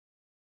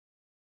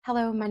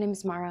Hello, my name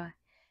is Marah,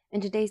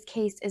 and today's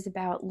case is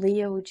about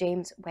Leigh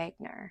James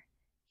Wagner.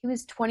 He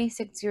was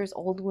 26 years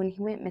old when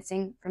he went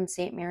missing from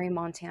St. Mary,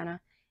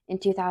 Montana in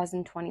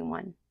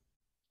 2021.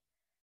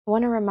 I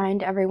want to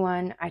remind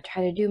everyone I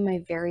try to do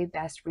my very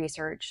best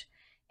research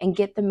and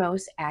get the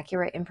most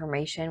accurate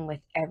information with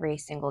every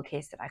single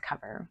case that I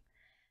cover.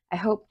 I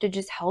hope to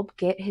just help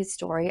get his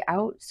story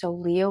out so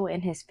Leigh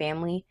and his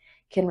family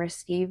can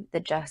receive the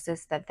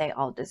justice that they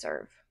all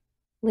deserve.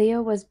 Leigh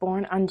was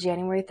born on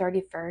January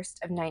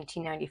 31st of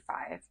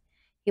 1995.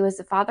 He was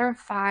the father of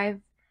 5.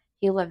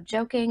 He loved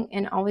joking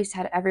and always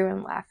had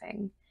everyone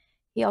laughing.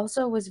 He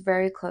also was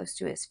very close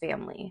to his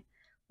family.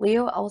 Leigh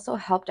also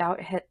helped out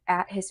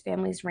at his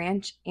family's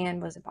ranch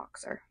and was a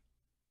boxer.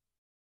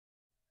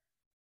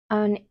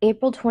 On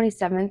April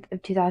 27th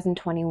of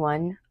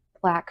 2021,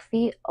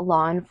 Blackfeet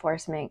Law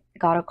Enforcement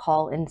got a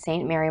call in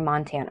St. Mary,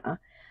 Montana,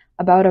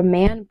 about a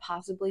man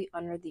possibly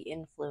under the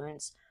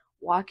influence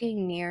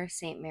walking near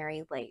St.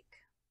 Mary Lake.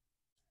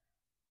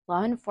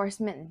 Law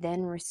enforcement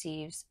then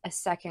receives a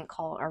second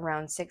call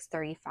around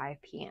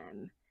 6:35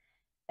 p.m.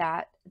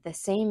 that the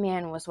same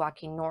man was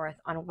walking north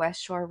on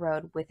West Shore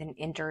Road with an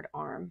injured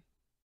arm.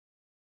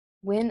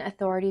 When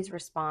authorities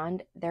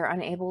respond, they're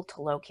unable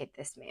to locate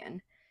this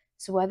man,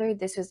 so whether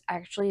this was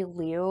actually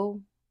Leigh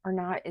or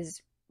not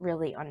is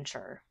really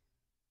unsure.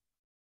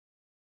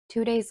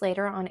 2 days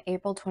later, on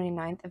April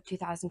 29th of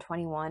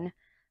 2021,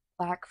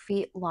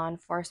 Blackfeet Law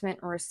Enforcement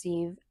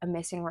received a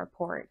missing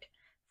report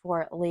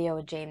for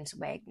Leigh James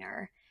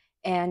Wagner,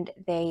 and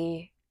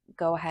they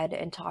go ahead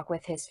and talk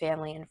with his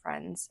family and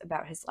friends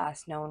about his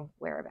last known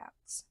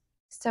whereabouts.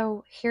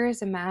 So here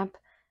is a map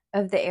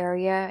of the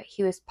area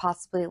he was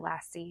possibly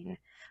last seen,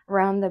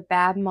 around the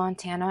Babb,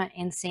 Montana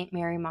and St.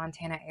 Mary,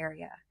 Montana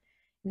area.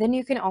 Then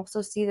you can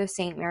also see the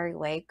St. Mary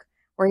Lake,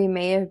 where he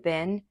may have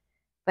been,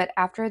 but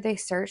after they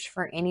searched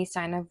for any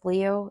sign of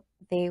Leigh,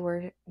 they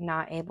were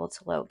not able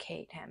to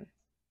locate him.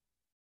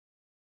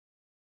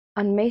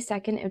 On May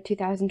 2nd of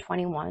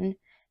 2021,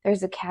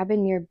 there's a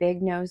cabin near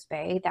Big Nose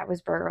Bay that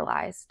was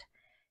burglarized.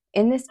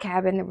 In this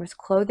cabin, there was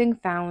clothing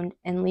found,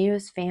 and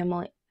Leigh's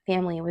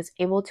family was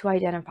able to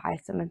identify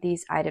some of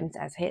these items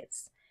as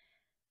his.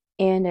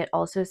 And it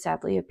also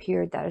sadly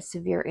appeared that a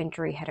severe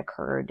injury had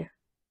occurred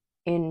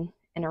in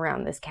and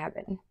around this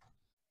cabin.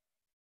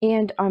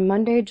 And on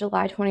Monday,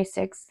 July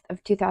 26th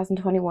of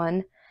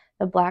 2021,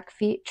 the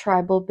Blackfeet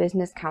Tribal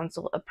Business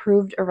Council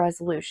approved a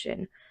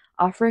resolution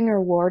offering a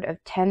reward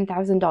of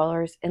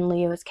 $10,000 in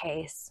Leigh's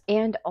case,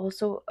 and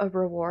also a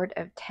reward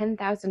of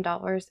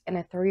 $10,000 in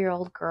a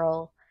 3-year-old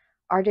girl,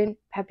 Arden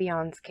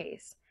Pepion's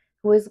case,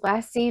 who was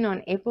last seen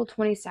on April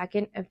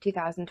 22nd of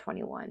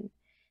 2021.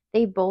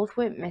 They both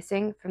went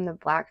missing from the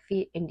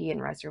Blackfeet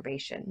Indian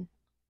Reservation.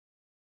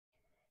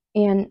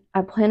 And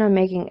I plan on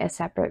making a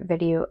separate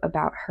video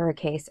about her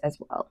case as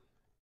well.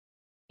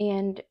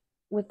 And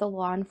with the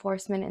law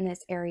enforcement in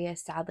this area,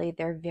 sadly,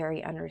 they're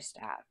very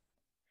understaffed,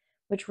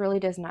 which really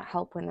does not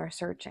help when they're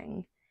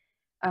searching.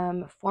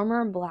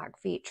 Former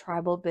Blackfeet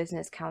Tribal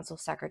Business Council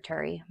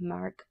Secretary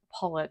Mark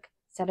Pollock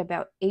said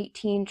about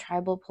 18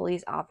 tribal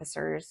police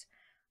officers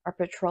are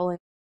patrolling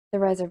the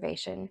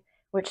reservation,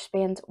 which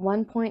spans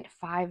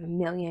 1.5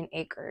 million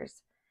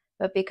acres.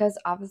 But because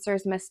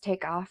officers must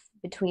take off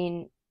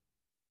between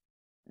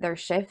their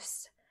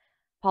shifts,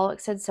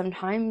 Pollock said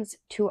sometimes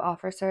 2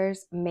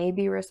 officers may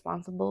be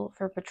responsible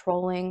for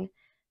patrolling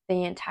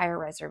the entire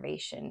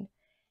reservation.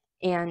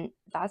 And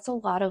that's a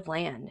lot of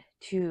land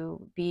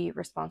to be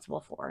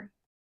responsible for.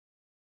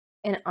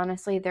 And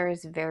honestly, there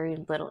is very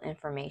little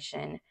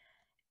information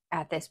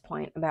at this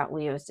point about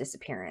Leigh's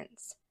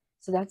disappearance.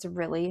 So that's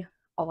really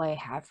all I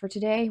have for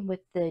today,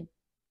 with the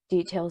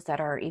details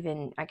that are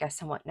even, I guess,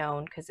 somewhat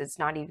known, because it's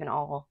not even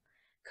all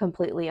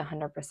completely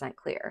 100%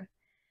 clear.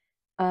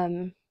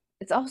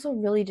 It's also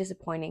really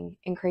disappointing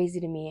and crazy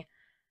to me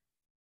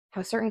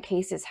how certain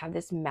cases have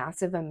this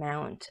massive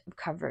amount of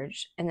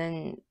coverage, and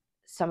then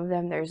some of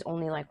them there's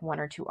only like 1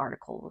 or 2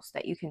 articles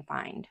that you can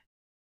find.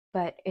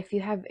 But if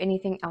you have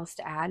anything else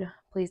to add,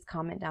 please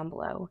comment down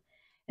below.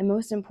 And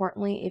most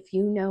importantly, if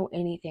you know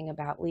anything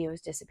about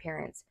Leigh's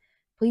disappearance,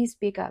 please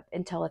speak up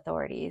and tell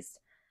authorities.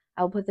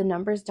 I'll put the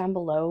numbers down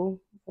below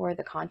for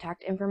the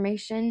contact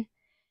information,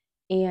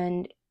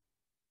 and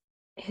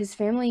his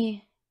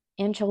family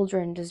and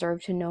children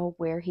deserve to know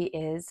where he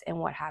is and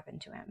what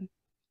happened to him.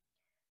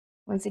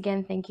 Once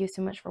again, thank you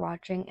so much for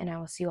watching, and I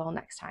will see you all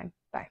next time.